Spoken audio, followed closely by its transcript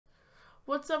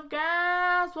What's up,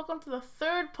 guys? Welcome to the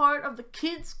third part of the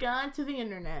Kid's Guide to the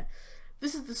Internet.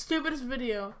 This is the stupidest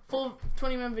video, full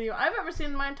 20-minute video I've ever seen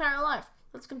in my entire life.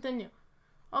 Let's continue.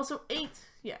 Also, 8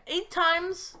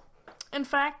 times, in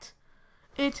fact,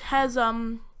 it has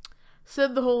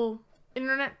said the whole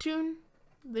internet tune.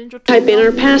 The intro tune. Type in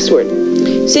our password.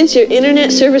 Since your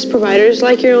internet service provider is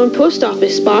like your own post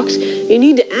office box, you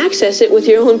need to access it with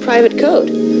your own private code.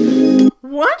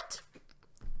 What?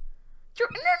 Your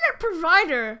internet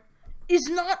provider is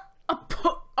not a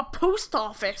post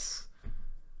office.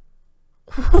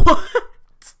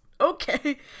 What?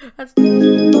 Okay. That's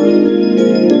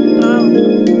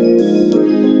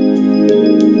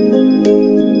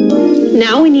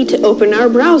Now we need to open our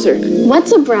browser.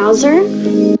 What's a browser?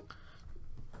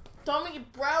 Tell me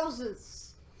it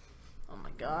browses. Oh my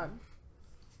god.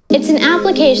 It's an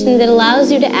application that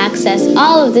allows you to access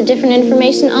all of the different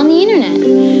information on the internet.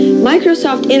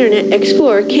 Microsoft Internet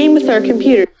Explorer came with our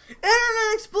computer.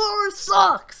 Internet Explorer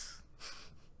sucks.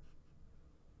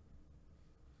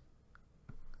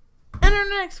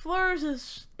 Internet Explorer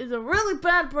is a really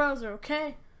bad browser,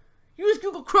 okay? Use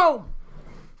Google Chrome.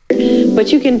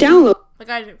 But you can download Like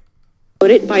I do.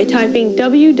 it by typing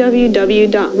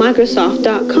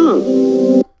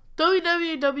www.microsoft.com.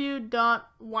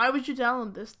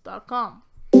 www.whywouldyouddownloadthis.com.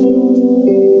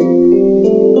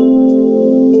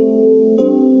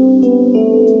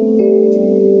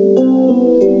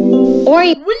 Or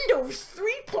you Windows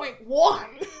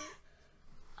 3.1.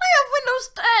 I have Windows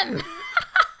 10.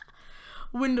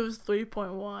 Windows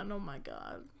 3.1. Oh my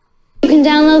god. can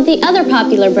download the other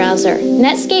popular browser,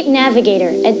 Netscape Navigator,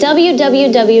 at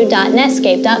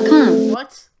www.netscape.com.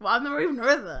 What? Well, I've never even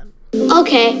heard of that.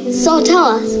 Okay, so tell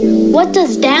us, what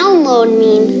does download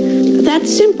mean?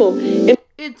 That's simple. It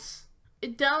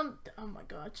Oh my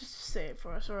god, just say it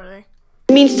for us already.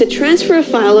 means to transfer a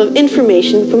file of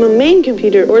information from a main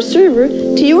computer or server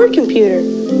to your computer.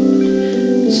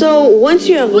 So once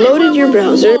you have loaded your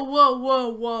browser...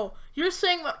 Whoa. You're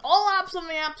saying that all apps on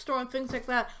the App Store and things like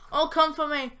that all come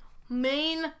from a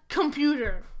main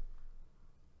computer.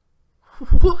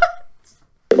 What?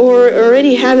 or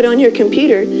already have it on your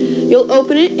computer, you'll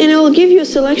open it and it will give you a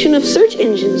selection of search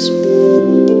engines.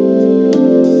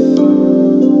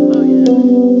 Oh yeah.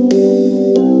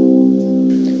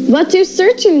 What do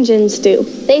search engines do?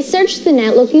 They search the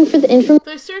net looking for the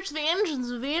They search the engines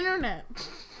of the internet.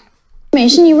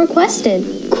 information you requested.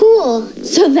 Cool.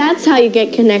 So that's how you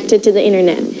get connected to the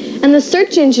internet. And the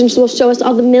search engines will show us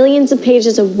all the millions of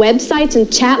pages of websites and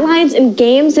chat lines and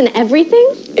games and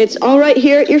everything? It's all right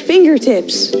here at your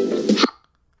fingertips.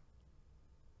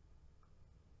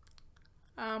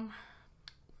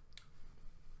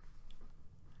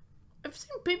 I've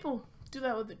seen people do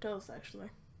that with their toes,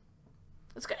 actually.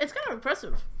 It's kind of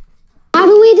impressive. How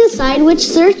do we decide which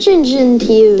search engine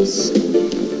to use?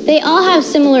 They all have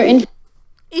similar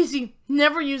Easy.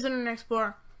 Never use Internet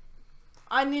Explorer.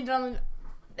 Everyone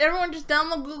just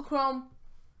download Google Chrome,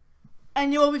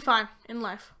 and you will be fine in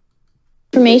life.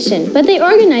 information, but they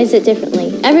organize it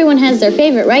differently. Everyone has their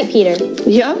favorite, right, Peter?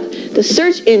 Yup, the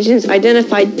search engines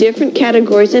identify different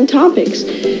categories and topics.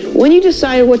 When you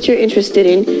decide what you're interested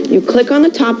in, you click on the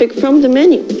topic from the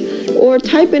menu, or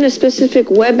type in a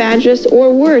specific web address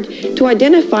or word to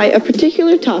identify a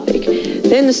particular topic.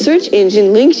 Then the search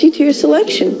engine links you to your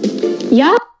selection.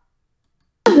 Yahoo!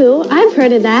 I've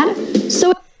heard of that.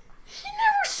 So He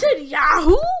never said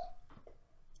Yahoo? What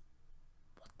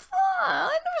the? I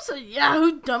never said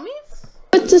Yahoo, dummies.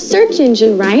 it's a search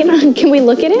engine, right? Can we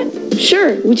look at it?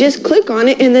 Sure, we just click on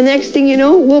it and the next thing you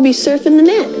know, we'll be surfing the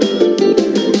net.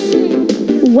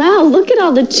 Wow, look at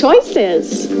all the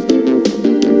choices.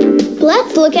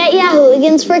 Let's look at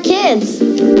Yahooligans for Kids.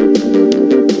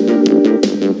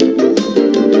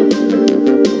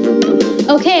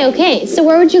 Okay, so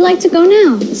where would you like to go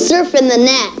now? Surfing the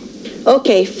net.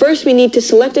 Okay, first we need to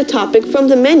select a topic from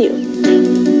the menu.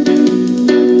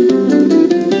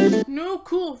 No,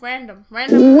 cool, random.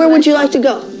 Where would you like to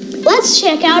go? Let's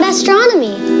check out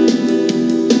astronomy.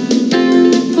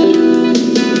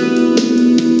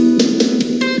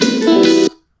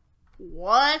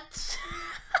 What?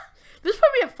 This is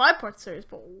probably a 5-part series,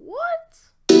 but what?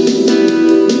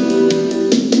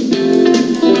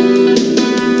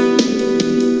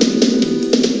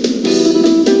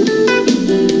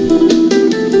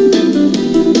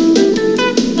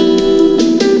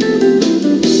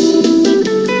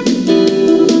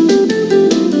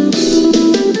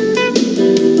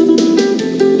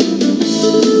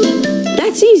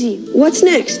 That's easy. What's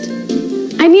next?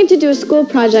 I need to do a school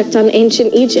project on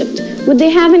ancient Egypt. Would they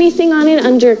have anything on it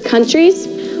under countries?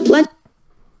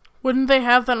 Wouldn't they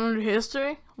have that under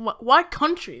history? Why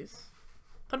countries?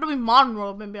 That'll be modern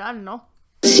world, maybe. I don't know.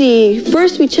 See,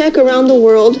 first we check around the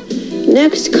world,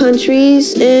 next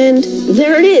countries, and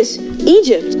there it is,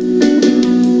 Egypt.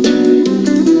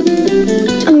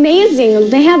 Amazing.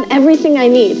 They have everything I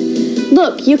need.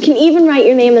 Look, you can even write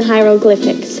your name in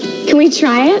hieroglyphics. Can we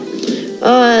try it?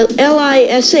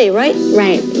 Lisa, right?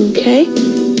 Right. Okay.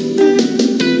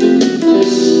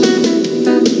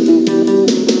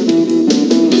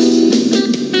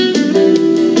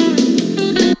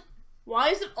 Why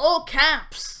is it all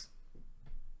caps?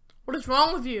 What is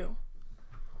wrong with you?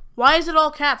 Why is it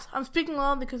all caps? I'm speaking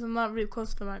loud because I'm not really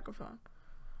close to the microphone.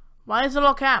 Why is it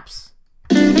all caps?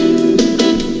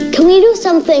 Can we do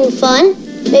something fun?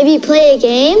 Maybe play a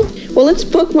game? Well, let's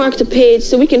bookmark the page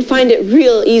so we can find it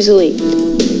real easily.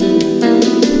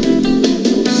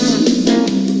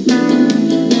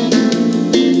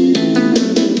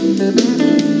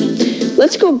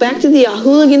 Let's go back to the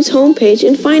Hooligans homepage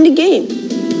and find a game.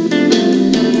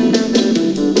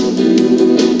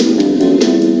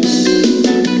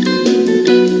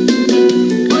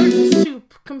 Art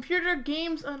Soup, computer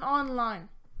games and online.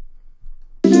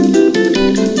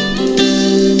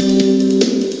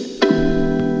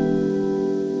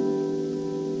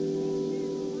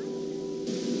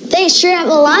 They sure have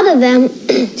a lot of them.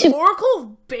 Oracle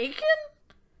of Bacon?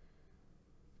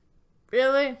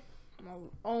 Really?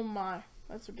 Oh my,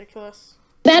 that's ridiculous.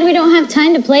 Bad we don't have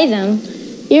time to play them.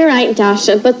 You're right,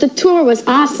 Dasha, but the tour was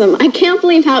awesome. I can't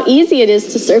believe how easy it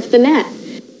is to surf the net.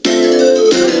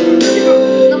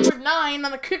 Number 9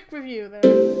 on the quick review there.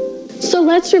 So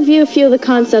let's review a few of the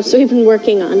concepts we've been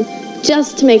working on,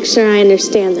 just to make sure I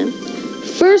understand them.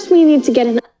 First, we need to get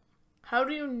an How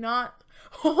do you not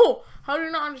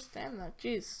understand that?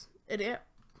 Jeez, idiot.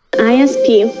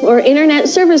 ISP, or Internet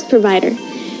Service Provider.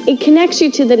 It connects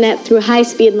you to the net through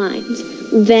high-speed lines.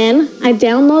 Then, I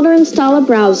download or install a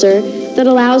browser that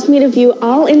allows me to view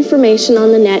all information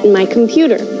on the net in my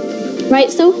computer. Right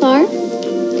so far?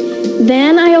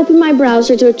 Then, I open my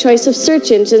browser to a choice of search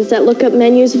engines that look up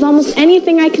menus of almost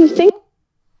anything I can think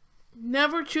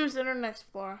Never choose Internet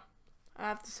Explorer. I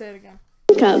have to say it again.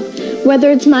 of, whether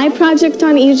it's my project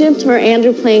on Egypt or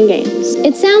Andrew playing games.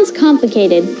 It sounds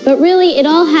complicated, but really it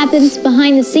all happens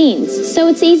behind the scenes, so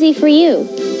it's easy for you.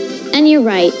 And you're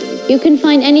right, you can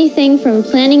find anything from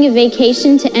planning a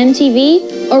vacation to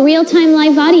MTV or real-time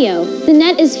live audio. The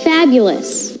net is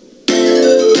fabulous.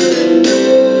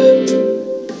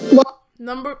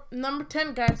 Number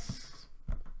 10, guys.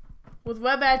 With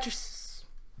web addresses.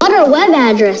 What are web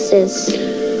addresses?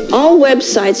 All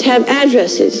websites have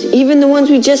addresses, even the ones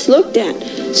we just looked at.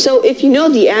 So if you know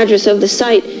the address of the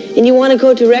site and you want to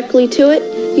go directly to it,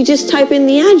 you just type in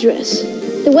the address.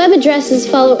 The web addresses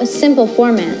follow a simple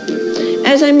format.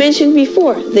 As I mentioned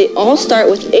before, they all start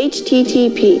with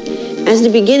HTTP as the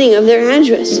beginning of their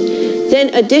address.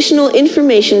 Then additional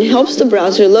information helps the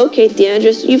browser locate the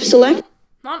address you've selected.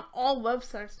 Not all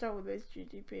websites start with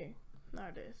HTTP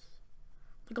nowadays.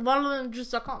 Like a lot of them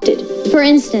just .com. For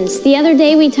instance, the other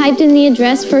day we typed in the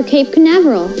address for Cape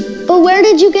Canaveral. But where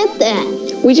did you get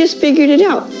that? We just figured it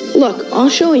out. Look, I'll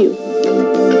show you.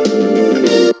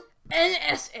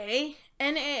 NSA?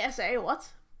 NASA?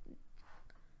 What?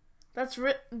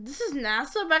 This is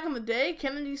NASA back in the day?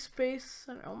 Kennedy Space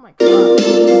Center. Oh my god.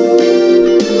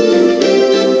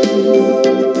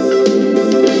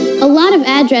 A lot of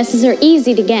addresses are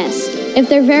easy to guess. If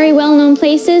they're very well-known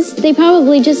places, they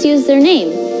probably just use their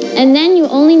name. And then you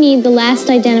only need the last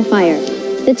identifier.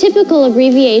 The typical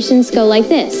abbreviations go like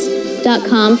this.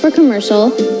 .com for commercial,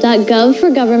 .gov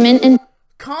for government, and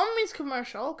Com means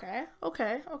commercial.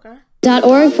 Okay.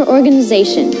 .org for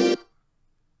organization.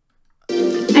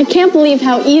 I can't believe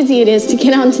how easy it is to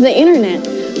get onto the internet.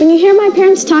 When you hear my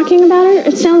parents talking about it,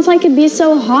 it sounds like it'd be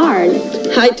so hard.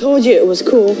 I told you it was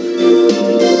cool.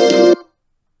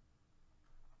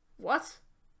 What?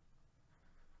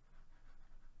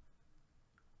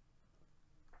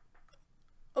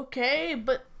 Okay,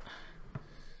 but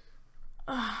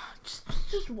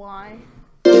just why?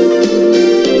 You're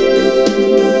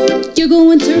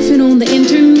going surfing on the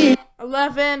internet.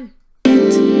 11.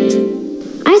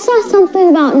 I saw something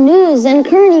about news and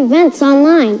current events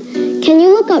online. Can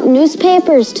you look up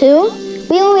newspapers too?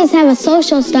 We always have a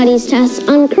social studies test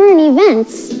on current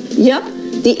events. Yup,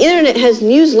 the internet has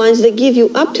news lines that give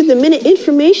you up-to-the-minute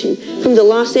information from the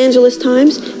Los Angeles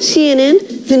Times,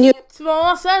 CNN, the New... To the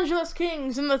Los Angeles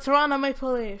Kings and the Toronto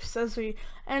Maple Leafs as we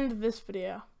end this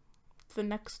video. The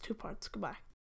next 2 parts. Goodbye.